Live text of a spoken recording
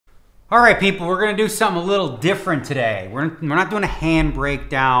All right, people, we're gonna do something a little different today. We're not doing a hand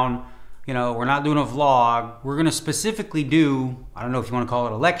breakdown, we're not doing a vlog. We're gonna specifically do, I don't know if you wanna call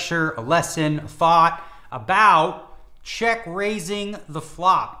it a lecture, a lesson, a thought, about check raising the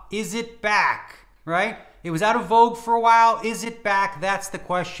flop. Is it back, right? It was out of vogue for a while. Is it back? That's the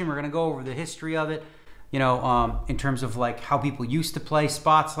question. We're gonna go over the history of it, in terms of like how people used to play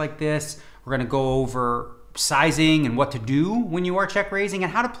spots like this. We're gonna go over sizing and what to do when you are check raising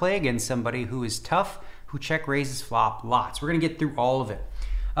and how to play against somebody who is tough, who check raises flop lots. We're gonna get through all of it.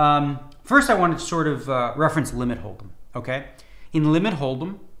 First, I wanted to sort of reference limit hold'em, okay? In limit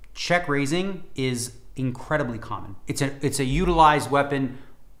hold'em, check raising is incredibly common. It's a utilized weapon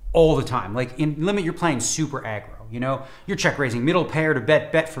all the time. Like in limit, you're playing super aggro, you're check raising middle pair to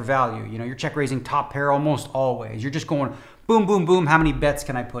bet for value, you're check raising top pair almost always. You're just going boom, boom, boom, how many bets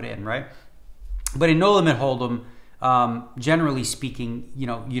can I put in, right? But in no limit hold'em, generally speaking, you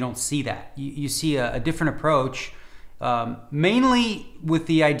don't see that. You see a different approach, mainly with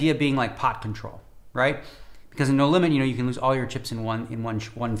the idea being like pot control, right? Because in no limit, you can lose all your chips in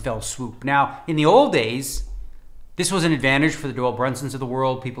one fell swoop. Now, in the old days, this was an advantage for the Doyle Brunsons of the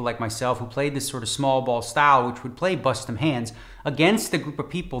world, people like myself who played this sort of small ball style, which would play bust 'em hands against a group of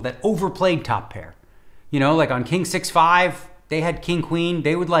people that overplayed top pair. Like on King 6-5, they had King Queen.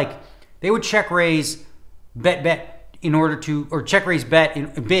 They would check raise, bet in order to, or check raise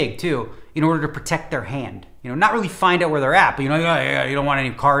bet big too, in order to protect their hand. Not really find out where they're at, but you don't want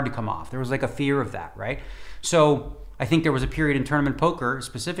any card to come off. There was like a fear of that, right? So I think there was a period in tournament poker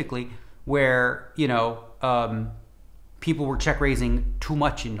specifically where, people were check raising too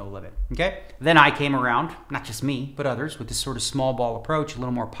much in no limit, okay? Then I came around, not just me, but others, with this sort of small ball approach, a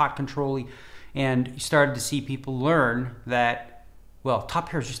little more pot control-y, and you started to see people learn that, well, top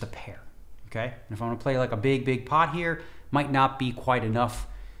pair is just a pair. Okay, and if I want to play like a big pot here, might not be quite enough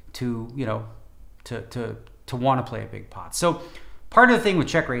to to want to play a big pot. So part of the thing with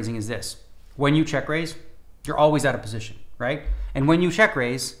check raising is this: when you check raise, you're always out of position, right? And when you check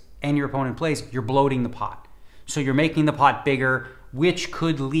raise and your opponent plays, you're bloating the pot. So you're making the pot bigger, which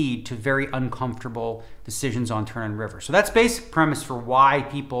could lead to very uncomfortable decisions on turn and river. So that's basic premise for why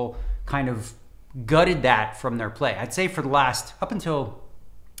people kind of gutted that from their play. I'd say for the last, up until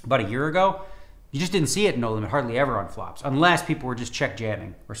about a year ago, you just didn't see it in no limit hardly ever on flops, unless people were just check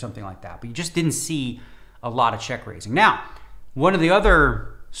jamming or something like that. But you just didn't see a lot of check raising. Now, one of the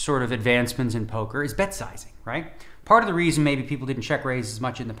other sort of advancements in poker is bet sizing, right? Part of the reason maybe people didn't check raise as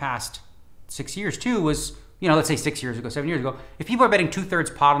much in the past 6 years too was, let's say 6 years ago, 7 years ago, if people are betting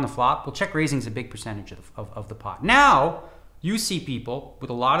 2/3 pot on the flop, well, check raising is a big percentage of the pot. Now, you see people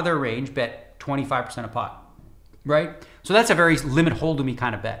with a lot of their range bet 25% of pot, right? So that's a very limit hold'em-y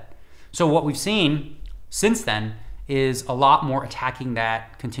kind of bet. So what we've seen since then is a lot more attacking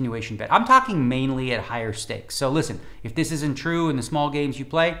that continuation bet. I'm talking mainly at higher stakes. So listen, if this isn't true in the small games you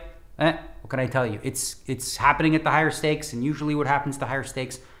play, what can I tell you? It's happening at the higher stakes, and usually what happens to higher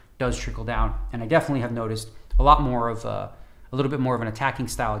stakes does trickle down. And I definitely have noticed a lot more of a little bit more of an attacking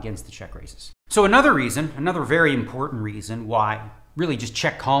style against the check raises. So another reason, another very important reason why really just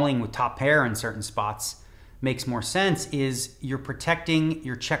check calling with top pair in certain spots makes more sense is you're protecting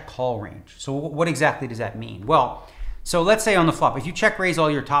your check call range. So what exactly does that mean? Well, so let's say on the flop, if you check raise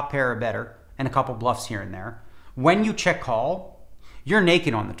all your top pair or better and a couple bluffs here and there, when you check call, you're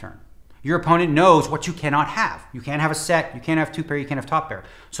naked on the turn. Your opponent knows what you cannot have. You can't have a set, you can't have two pair, you can't have top pair.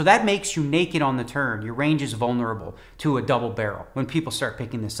 So that makes you naked on the turn. Your range is vulnerable to a double barrel when people start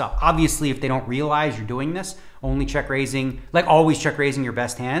picking this up. Obviously, if they don't realize you're doing this, only check raising, like always check raising your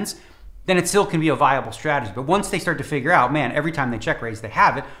best hands, then it still can be a viable strategy. But once they start to figure out, man, every time they check raise, they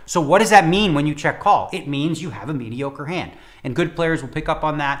have it. So what does that mean when you check call? It means you have a mediocre hand. And good players will pick up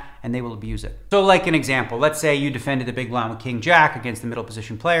on that and they will abuse it. So like an example, let's say you defended the big blind with King Jack against the middle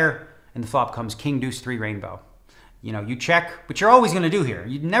position player, and the flop comes King Deuce 3 rainbow. You check, but you're always gonna do here.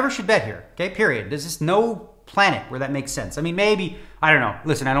 You never should bet here, okay, period. There's just no planet where that makes sense. I mean, maybe, I don't know.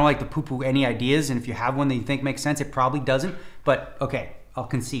 Listen, I don't like to poo-poo any ideas, and if you have one that you think makes sense, it probably doesn't, but okay, I'll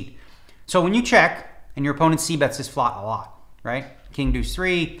concede. So when you check, and your opponent c-bets this flop a lot, right? King Deuce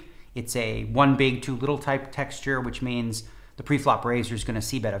 3, it's a 1 big, 2 little type texture, which means the pre-flop raiser is gonna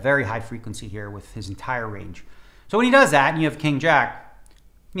c-bet a very high frequency here with his entire range. So when he does that, and you have King Jack,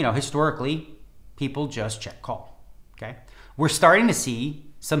 historically, people just check call, okay? We're starting to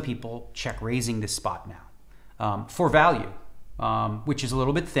see some people check raising this spot now for value, which is a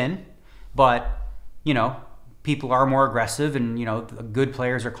little bit thin, but, people are more aggressive and, good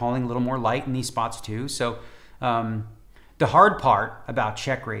players are calling a little more light in these spots too. So the hard part about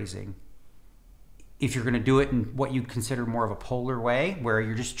check raising if you're going to do it in what you'd consider more of a polar way, where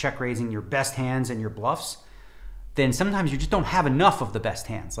you're just check raising your best hands and your bluffs, then sometimes you just don't have enough of the best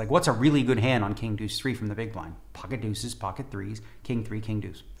hands. Like, what's a really good hand on king deuce 3 from the big blind? Pocket deuces, pocket threes, king 3, king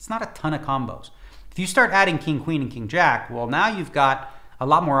deuce. It's not a ton of combos. If you start adding king queen and king jack, well, now you've got a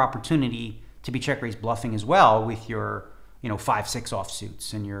lot more opportunity to be check raise bluffing as well with your 5-6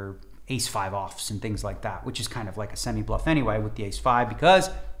 offsuits and your ace-5 offs and things like that, which is kind of like a semi-bluff anyway with the ace-5, because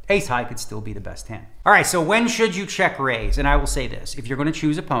ace-high could still be the best hand. All right, so when should you check raise? And I will say this, if you're going to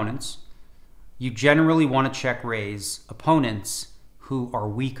choose opponents, you generally want to check raise opponents who are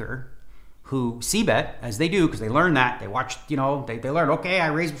weaker, who c-bet, as they do, because they learn that. They watch, they learn, okay, I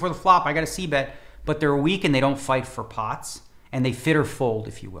raise before the flop, I got to c-bet, but they're weak and they don't fight for pots, and they fit or fold,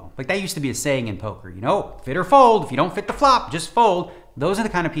 if you will. Like, that used to be a saying in poker, fit or fold. If you don't fit the flop, just fold. Those are the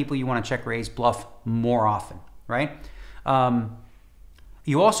kind of people you want to check raise bluff more often, right?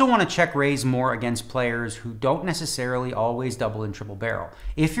 You also want to check raise more against players who don't necessarily always double and triple barrel.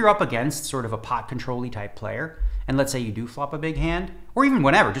 If you're up against sort of a pot control-y type player, and let's say you do flop a big hand, or even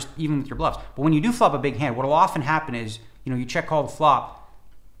whenever, just even with your bluffs, but when you do flop a big hand, what will often happen is, you check call the flop,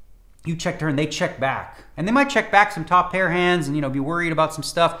 you check turn, they check back. And they might check back some top pair hands and, be worried about some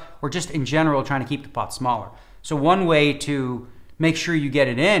stuff, or just in general trying to keep the pot smaller. So one way to make sure you get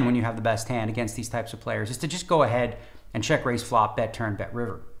it in when you have the best hand against these types of players is to just go ahead and check raise flop, bet turn, bet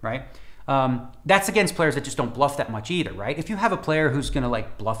river, right? That's against players that just don't bluff that much either, right? If you have a player who's going to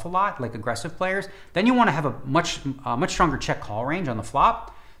bluff a lot, like aggressive players, then you want to have a much stronger check call range on the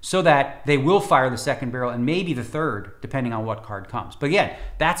flop, so that they will fire the second barrel and maybe the third, depending on what card comes. But again,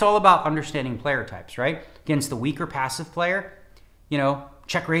 that's all about understanding player types, right? Against the weaker passive player,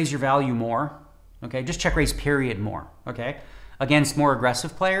 check raise your value more, okay? Just check raise period more, okay? Against more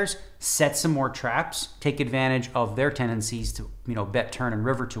aggressive players, set some more traps, take advantage of their tendencies to, bet turn and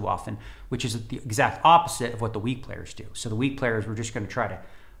river too often, which is the exact opposite of what the weak players do. So the weak players, we're just going to try to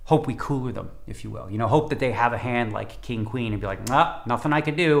hope we cooler them, if you will. Hope that they have a hand like king queen and be like, nah, nothing I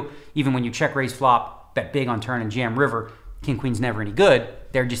could do. Even when you check raise flop, bet big on turn and jam river, king queen's never any good.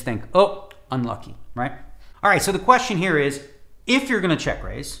 They just think, oh, unlucky, right? All right, so the question here is, if you're going to check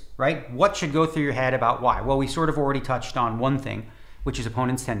raise, right, what should go through your head about why? Well, we sort of already touched on one thing, which is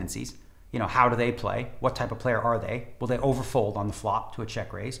opponents' tendencies. How do they play? What type of player are they? Will they overfold on the flop to a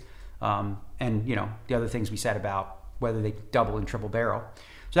check raise? And, the other things we said about whether they double and triple barrel.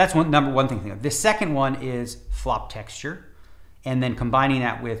 So that's number one thing. The second one is flop texture, and then combining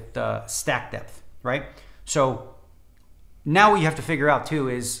that with stack depth, right? So now what you have to figure out too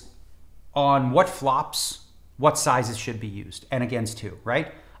is on what flops, what sizes should be used, and against who,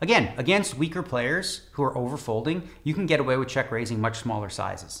 right? Again, against weaker players who are overfolding, you can get away with check raising much smaller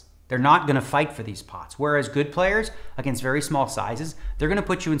sizes. They're not going to fight for these pots. Whereas good players against very small sizes, they're going to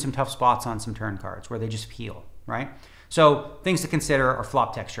put you in some tough spots on some turn cards where they just peel, right? So things to consider are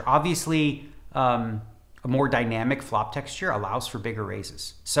flop texture. Obviously, a more dynamic flop texture allows for bigger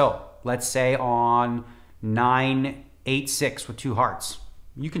raises. So let's say on 9-8-6 with 2 hearts,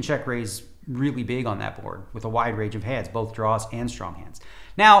 you can check raise really big on that board with a wide range of hands, both draws and strong hands.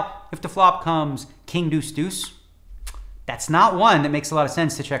 Now, if the flop comes king deuce deuce, that's not one that makes a lot of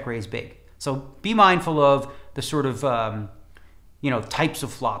sense to check raise big. So be mindful of the sort of types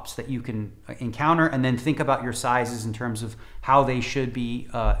of flops that you can encounter, and then think about your sizes in terms of how they should be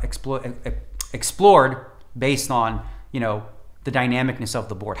explored based on the dynamicness of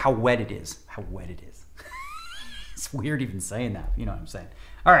the board, how wet it is, It's weird even saying that, you know what I'm saying?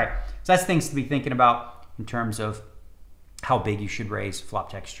 All right, so that's things to be thinking about in terms of how big you should raise, flop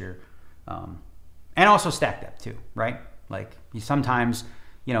texture, and also stack depth too, right? Like you sometimes,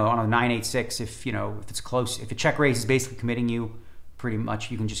 on a 9-8-6, if it's close, if a check raise is basically committing you, pretty much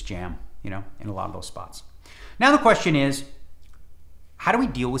you can just jam, in a lot of those spots. Now the question is, how do we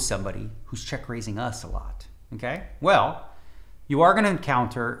deal with somebody who's check raising us a lot? Okay, well, you are going to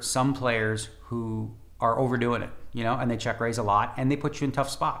encounter some players who are overdoing it, and they check raise a lot and they put you in tough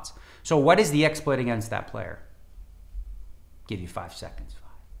spots. So what is the exploit against that player? Give you 5 seconds.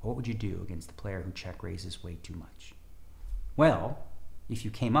 What would you do against the player who check raises way too much? Well, if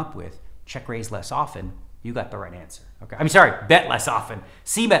you came up with check raise less often, you got the right answer. Okay, I'm sorry, bet less often,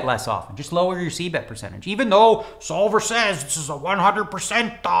 c-bet less often. Just lower your c-bet percentage. Even though Solver says this is a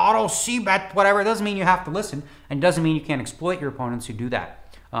 100% auto c-bet, whatever, it doesn't mean you have to listen, and it doesn't mean you can't exploit your opponents who do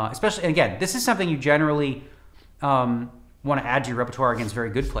that. Especially, and again, this is something you generally want to add to your repertoire against very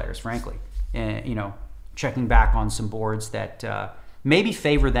good players, frankly. Checking back on some boards that maybe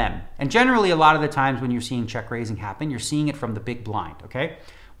favor them. And generally, a lot of the times when you're seeing check raising happen, you're seeing it from the big blind, okay?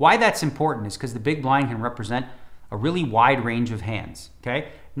 Why that's important is because the big blind can represent a really wide range of hands, okay?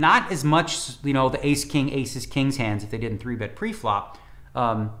 Not as much, you know, the ace, king, aces, kings hands if they didn't 3-bet pre-flop,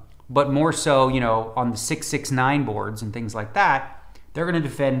 but more so, you know, on the 6, 6, 9 boards and things like that, they're going to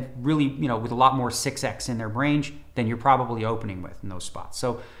defend really, you know, with a lot more 6x in their range than you're probably opening with in those spots.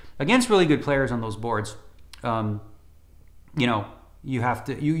 So against really good players on those boards, you know, you have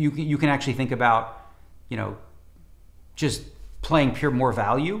to, you can actually think about, you know, just playing pure more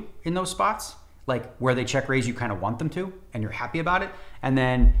value in those spots, like where they check raise, you kind of want them to, and you're happy about it. And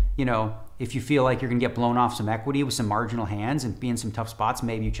then, you know, if you feel like you're going to get blown off some equity with some marginal hands and be in some tough spots,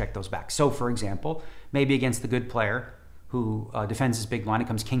 maybe you check those back. So for example, maybe against the good player who defends his big blind, it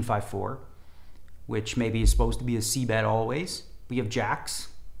comes king 5-4, which maybe is supposed to be a c-bet always. We have jacks,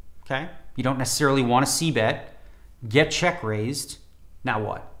 okay? You don't necessarily want a c-bet, get check raised. Now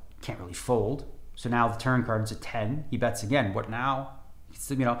what? Can't really fold. So now the turn card is a 10. He bets again. What now?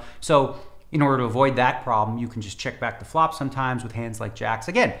 You know, so in order to avoid that problem, you can just check back the flop sometimes with hands like jacks.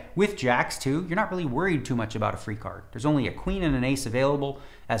 Again, with jacks too, you're not really worried too much about a free card. There's only a queen and an ace available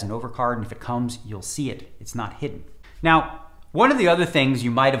as an overcard, and if it comes, you'll see it. It's not hidden. Now, one of the other things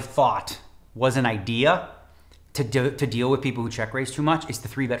you might have thought was an idea to deal with people who check raise too much is the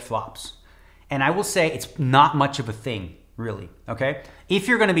 3-bet flops. And I will say it's not much of a thing, really, okay? If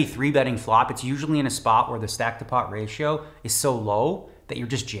you're gonna be 3-betting flop, it's usually in a spot where the stack to pot ratio is so low that you're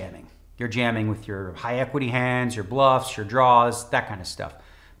just jamming. You're jamming with your high equity hands, your bluffs, your draws, that kind of stuff.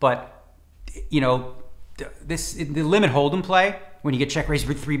 But, you know, the limit hold'em play, when you get check raised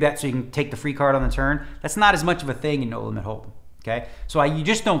with 3-bet so you can take the free card on the turn, that's not as much of a thing in no limit hold'em, okay? So you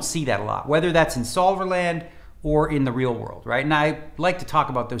just don't see that a lot, whether that's in solver land or in the real world, right? And I like to talk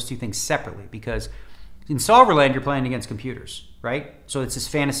about those two things separately because in solver land, you're playing against computers, right? So it's this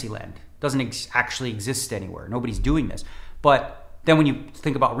fantasy land. It doesn't actually exist anywhere. Nobody's doing this. But then when you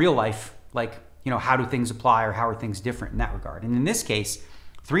think about real life, like, you know, how do things apply or how are things different in that regard? And in this case,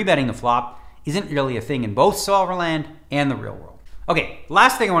 3-betting the flop isn't really a thing in both solver land and the real world. Okay,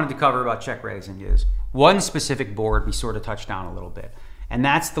 last thing I wanted to cover about check raising is one specific board we sort of touched on a little bit, and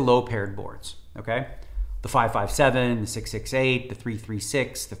that's the low paired boards, okay? The 5-5-7, the 6-6-8, the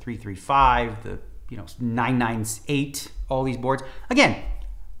 3-3-6, the 3-3-5, the 9-9-8, all these boards. Again,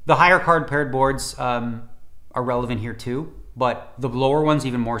 the higher card paired boards are relevant here too, but the lower ones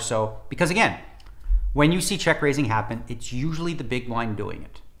even more so, because again, when you see check raising happen, it's usually the big blind doing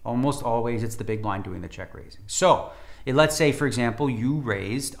it. Almost always it's the big blind doing the check raising. So let's say, for example, you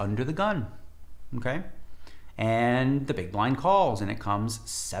raised under the gun, okay? And the big blind calls and it comes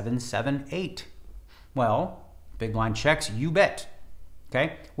 7-7-8. Well, big blind checks, you bet,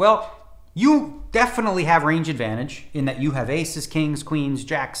 okay? Well, you definitely have range advantage in that you have aces, kings, queens,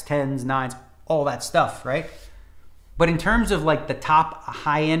 jacks, 10s, 9s, all that stuff, right? But in terms of like the top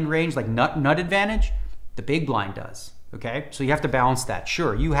high-end range, like nut advantage, the big blind does, okay? So you have to balance that.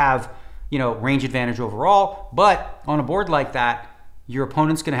 Sure, you have, you know, range advantage overall, but on a board like that, your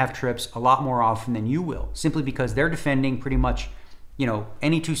opponent's gonna have trips a lot more often than you will, simply because they're defending pretty much, you know,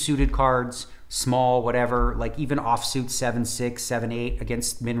 any two suited cards, small, whatever, like even offsuit 7-6, 7-8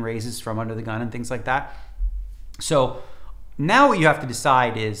 against min raises from under the gun and things like that. So now what you have to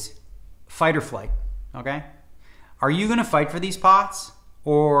decide is fight or flight, okay? Are you gonna fight for these pots,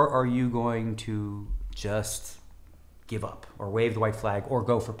 or are you going to just give up or wave the white flag or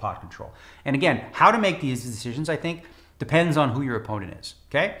go for pot control? And again, how to make these decisions, I think, depends on who your opponent is,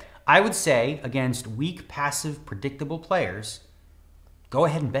 okay? I would say against weak, passive, predictable players, go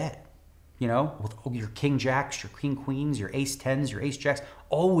ahead and bet. You know, with your king jacks, your king queens, your ace 10s, your ace jacks,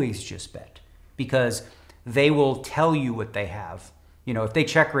 always just bet, because they will tell you what they have. You know, if they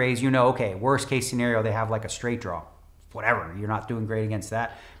check raise, you know, okay, worst case scenario, they have like a straight draw. Whatever, you're not doing great against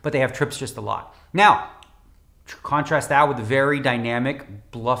that, but they have trips just a lot. Now, contrast that with a very dynamic,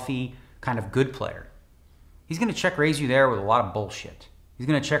 bluffy, kind of good player. He's gonna check raise you there with a lot of bullshit. He's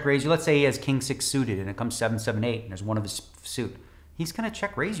gonna check raise you, let's say he has king 6 suited and it comes 7-7-8 and there's one of his suit. He's gonna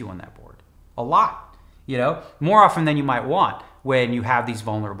check raise you on that board. A lot, you know, more often than you might want when you have these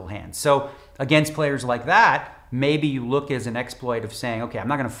vulnerable hands. So against players like that, maybe you look as an exploit of saying, okay, I'm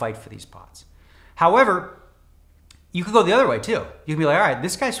not gonna fight for these pots. However, you could go the other way too. You can be like, all right,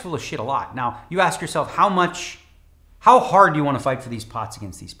 this guy's full of shit a lot. Now you ask yourself, how hard do you want to fight for these pots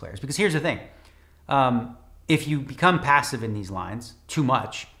against these players? Because here's the thing. If you become passive in these lines too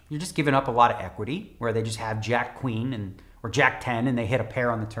much, you're just giving up a lot of equity where they just have jack queen or jack 10 and they hit a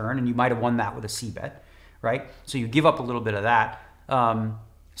pair on the turn and you might have won that with a c-bet, right? So you give up a little bit of that.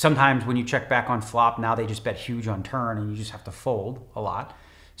 Sometimes when you check back on flop, now they just bet huge on turn and you just have to fold a lot.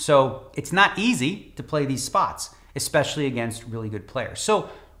 So it's not easy to play these spots, especially against really good players. So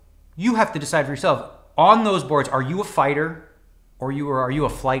you have to decide for yourself, on those boards, are you a fighter or are you a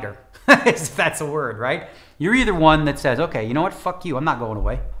flighter? If that's a word, right? You're either one that says, okay, you know what? Fuck you. I'm not going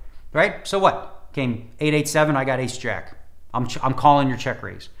away, right? So what? Came 8-8-7. I got ace jack. I'm calling your check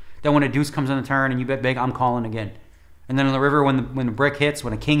raise. Then when a deuce comes on the turn and you bet big, I'm calling again. And then on the river, when the brick hits,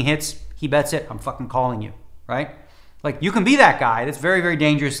 when a king hits, he bets it. I'm fucking calling you, right? Like, you can be that guy. That's very, very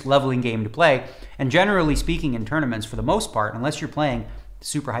dangerous leveling game to play. And generally speaking, in tournaments, for the most part, unless you're playing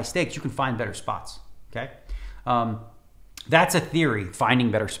super high stakes, you can find better spots. Okay, that's a theory,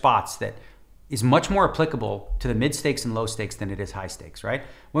 finding better spots, that is much more applicable to the mid stakes and low stakes than it is high stakes. Right?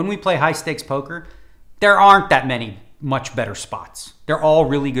 When we play high stakes poker, there aren't that many much better spots. They're all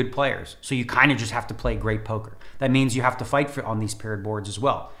really good players, so you kind of just have to play great poker. That means you have to fight on these paired boards as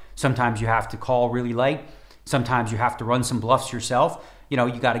well. Sometimes you have to call really light. Sometimes you have to run some bluffs yourself. You know,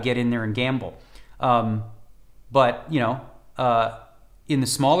 you got to get in there and gamble. But you know, in the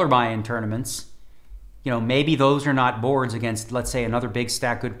smaller buy-in tournaments, you know, maybe those are not boards against, let's say, another big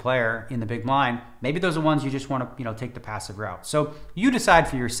stack good player in the big blind. Maybe those are ones you just want to, you know, take the passive route. So you decide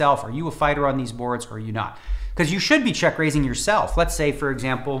for yourself, are you a fighter on these boards or are you not? Because you should be check raising yourself. Let's say, for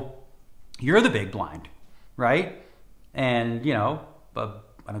example, you're the big blind, right? And, you know,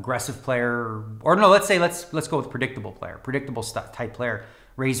 an aggressive player, or no, let's say, let's go with predictable player, predictable type player,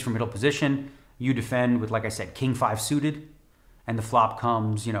 raised from middle position. You defend with, like I said, king 5 suited. And the flop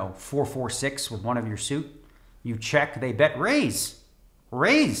comes, you know, 4-4-6 with one of your suit. You check, they bet, raise,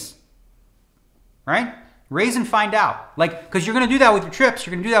 right? Raise and find out. Like, because you're going to do that with your trips,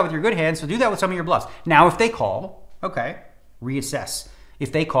 you're going to do that with your good hands, so do that with some of your bluffs. Now, if they call, okay, reassess.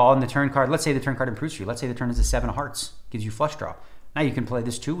 If they call and the turn card, let's say the turn card improves for you. Let's say the turn is a 7 of hearts, gives you flush draw. Now you can play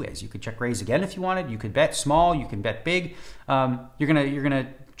this two ways. You could check raise again if you wanted. You could bet small. You can bet big. You're gonna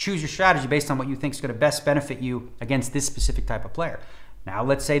choose your strategy based on what you think is going to best benefit you against this specific type of player. Now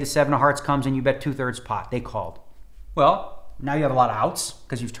let's say the 7 of hearts comes and you bet 2/3 pot. They called. Well, now you have a lot of outs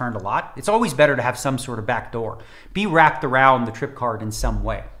because you've turned a lot. It's always better to have some sort of back door. Be wrapped around the trip card in some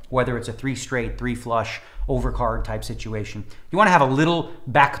way, whether it's a 3 straight, 3 flush, overcard type situation. You want to have a little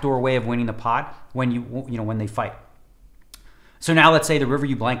backdoor way of winning the pot when when they fight. So now let's say the river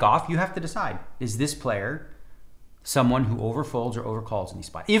you blank off, you have to decide, is this player someone who overfolds or overcalls in these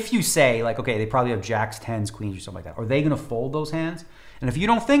spots? If you say, like, okay, they probably have jacks, 10s, queens, or something like that, are they going to fold those hands? And if you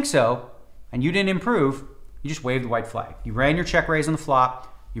don't think so, and you didn't improve, you just wave the white flag. You ran your check raise on the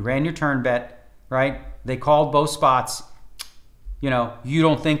flop, you ran your turn bet, right? They called both spots. You know, you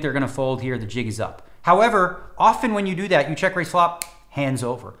don't think they're going to fold here, the jig is up. However, often when you do that, you check raise flop, hands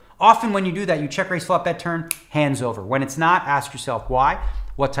over. Often when you do that, you check raise flop bet turn, hands over. When it's not, ask yourself why,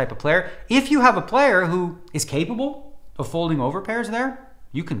 what type of player. If you have a player who is capable of folding over pairs there,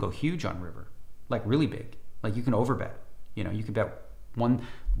 you can go huge on river, like really big. Like you can overbet. You know, you can bet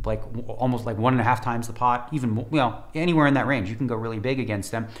almost like 1.5 times the pot, even, anywhere in that range. You can go really big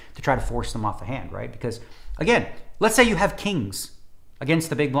against them to try to force them off the hand, right? Because again, let's say you have kings against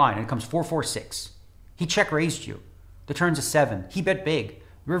the big blind and it comes 4-4-6. He check raised you. The turn's a 7. He bet big.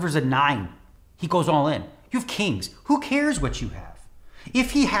 River's a 9. He goes all in. You have kings. Who cares what you have?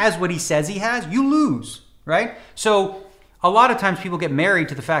 If he has what he says he has, you lose, right? So a lot of times people get married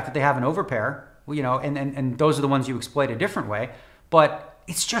to the fact that they have an overpair, and those are the ones you exploit a different way, but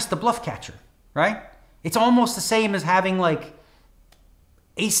it's just a bluff catcher, right? It's almost the same as having like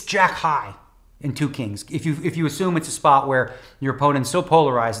ace jack high and 2 kings. If you assume it's a spot where your opponent's so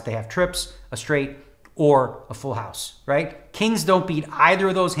polarized that they have trips, a straight, or a full house, right? Kings don't beat either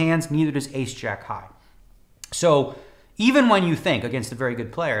of those hands, neither does ace jack high. So even when you think against a very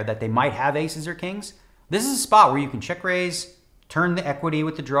good player that they might have aces or kings, this is a spot where you can check raise, turn the equity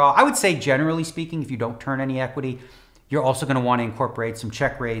with the draw. I would say generally speaking, if you don't turn any equity, you're also going to want to incorporate some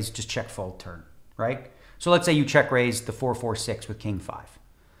check raise, just check fold turn, right? So let's say you check raise the 4-4-6 with king 5.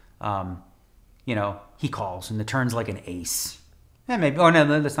 He calls and the turn's like an ace. Maybe, oh no,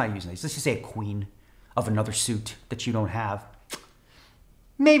 let's not use an ace. Let's just say a queen of another suit that you don't have.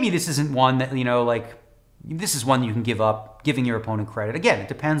 Maybe this isn't one that, this is one you can give up, giving your opponent credit. Again, it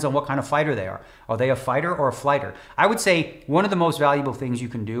depends on what kind of fighter they are. Are they a fighter or a flighter? I would say one of the most valuable things you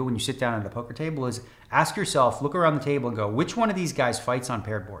can do when you sit down at a poker table is ask yourself, look around the table and go, which one of these guys fights on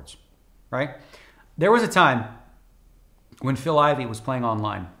paired boards, right? There was a time when Phil Ivey was playing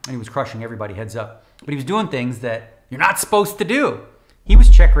online and he was crushing everybody heads up, but he was doing things that you're not supposed to do. He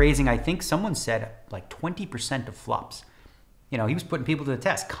was check raising, I think someone said, like 20% of flops. He was putting people to the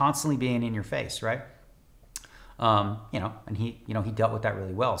test, constantly being in your face, right? And he dealt with that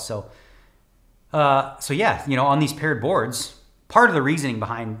really well. So yeah, on these paired boards, part of the reasoning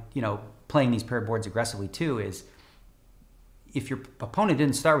behind, playing these paired boards aggressively too is, if your opponent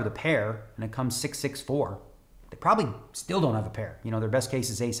didn't start with a pair and it comes 6-6-4, they probably still don't have a pair. You know, their best case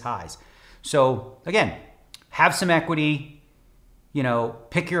is ace highs. So again, have some equity, you know,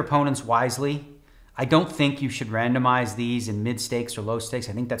 pick your opponents wisely. I don't think you should randomize these in mid stakes or low stakes.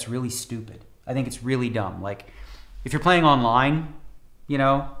 I think that's really stupid. I think it's really dumb. Like if you're playing online, you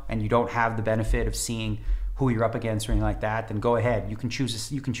know, and you don't have the benefit of seeing who you're up against or anything like that, then go ahead. You can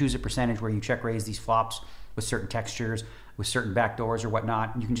choose a percentage where you check raise these flops with certain textures, with certain backdoors or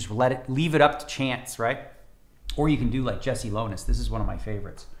whatnot. And you can just leave it up to chance, right? Or you can do like Jesse Lonis. This is one of my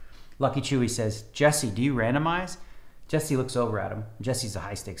favorites. Lucky Chewy says, Jesse, do you randomize? Jesse looks over at him. Jesse's a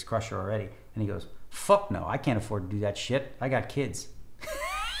high stakes crusher already. And he goes, fuck no, I can't afford to do that shit. I got kids.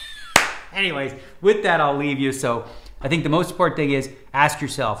 Anyways, with that, I'll leave you. So I think the most important thing is ask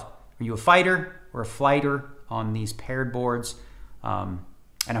yourself, are you a fighter or a flighter on these paired boards? And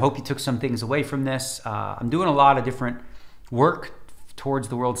I hope you took some things away from this. I'm doing a lot of different work towards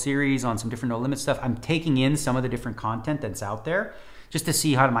the World Series on some different no limit stuff. I'm taking in some of the different content that's out there just to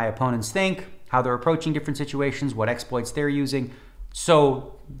see how my opponents think, how they're approaching different situations, what exploits they're using.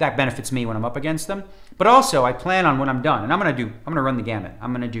 So that benefits me when I'm up against them. But also I plan on when I'm done, and I'm gonna run the gamut.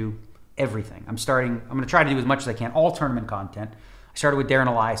 I'm gonna do everything. I'm gonna try to do as much as I can, all tournament content. I started with Darren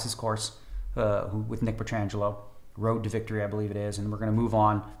Elias's course with Nick Petrangelo, Road to Victory, I believe it is, and we're gonna move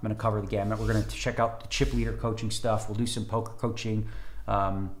on. I'm gonna cover the gamut. We're gonna check out the chip leader coaching stuff. We'll do some poker coaching.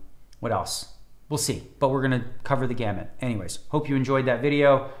 What else? We'll see, but we're gonna cover the gamut. Anyways, hope you enjoyed that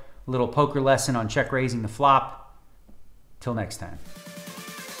video. A little poker lesson on check raising the flop. Till next time.